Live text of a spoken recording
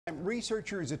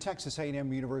Researchers at Texas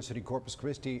A&M University Corpus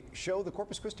Christi show the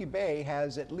Corpus Christi Bay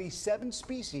has at least 7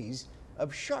 species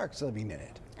of sharks living in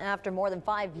it. After more than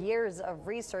 5 years of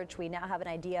research, we now have an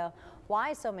idea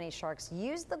why so many sharks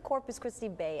use the Corpus Christi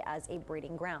Bay as a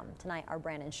breeding ground. Tonight, our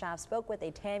Brandon Schaff spoke with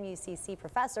a TAMUCC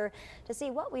professor to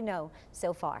see what we know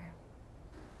so far.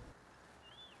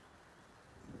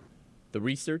 The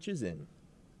research is in.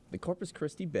 The Corpus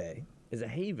Christi Bay is a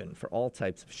haven for all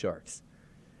types of sharks,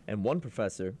 and one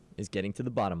professor is getting to the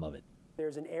bottom of it.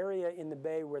 There's an area in the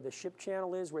bay where the ship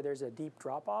channel is, where there's a deep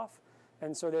drop-off,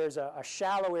 and so there's a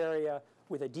shallow area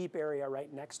with a deep area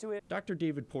right next to it. Dr.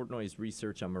 David Portnoy's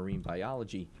research on marine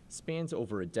biology spans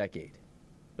over a decade,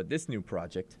 but this new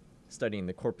project, studying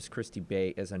the Corpus Christi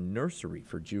Bay as a nursery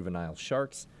for juvenile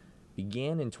sharks,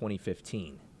 began in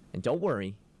 2015. And don't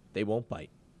worry, they won't bite.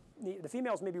 The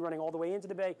females may be running all the way into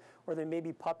the bay, or they may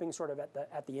be pupping sort of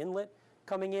at the inlet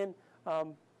coming in,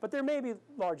 but there may be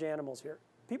large animals here.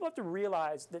 People have to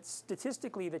realize that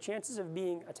statistically the chances of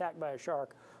being attacked by a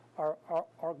shark are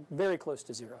very close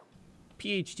to zero.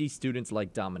 PhD students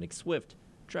like Dominic Swift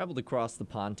traveled across the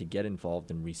pond to get involved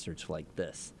in research like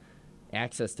this.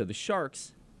 Access to the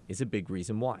sharks is a big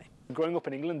reason why. Growing up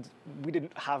in England, we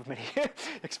didn't have many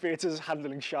experiences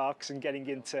handling sharks and getting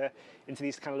into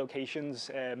these kind of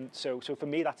locations. So for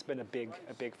me, that's been a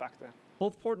big factor.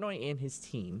 Both Portnoy and his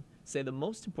team say the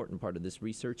most important part of this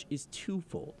research is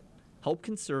twofold: help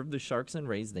conserve the sharks and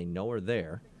rays they know are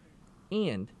there,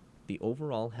 and the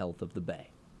overall health of the bay.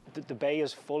 The bay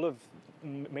is full of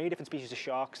many different species of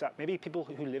sharks that maybe people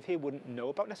who live here wouldn't know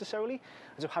about necessarily.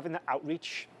 And so having that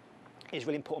outreach is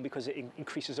really important because it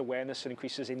increases awareness and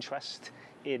increases interest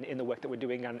in the work that we're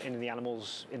doing and in the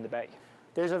animals in the bay.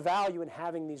 There's a value in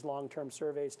having these long-term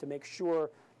surveys to make sure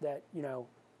that,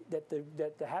 that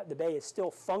the bay is still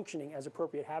functioning as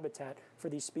appropriate habitat for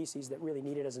these species that really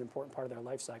need it as an important part of their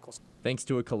life cycles. Thanks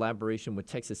to a collaboration with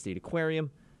Texas State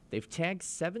Aquarium, they've tagged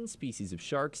 7 species of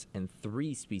sharks and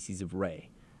 3 species of ray,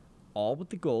 all with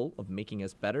the goal of making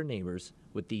us better neighbors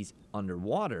with these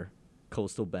underwater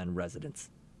coastal bend residents.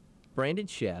 Brandon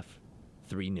Schaff,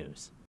 3 News.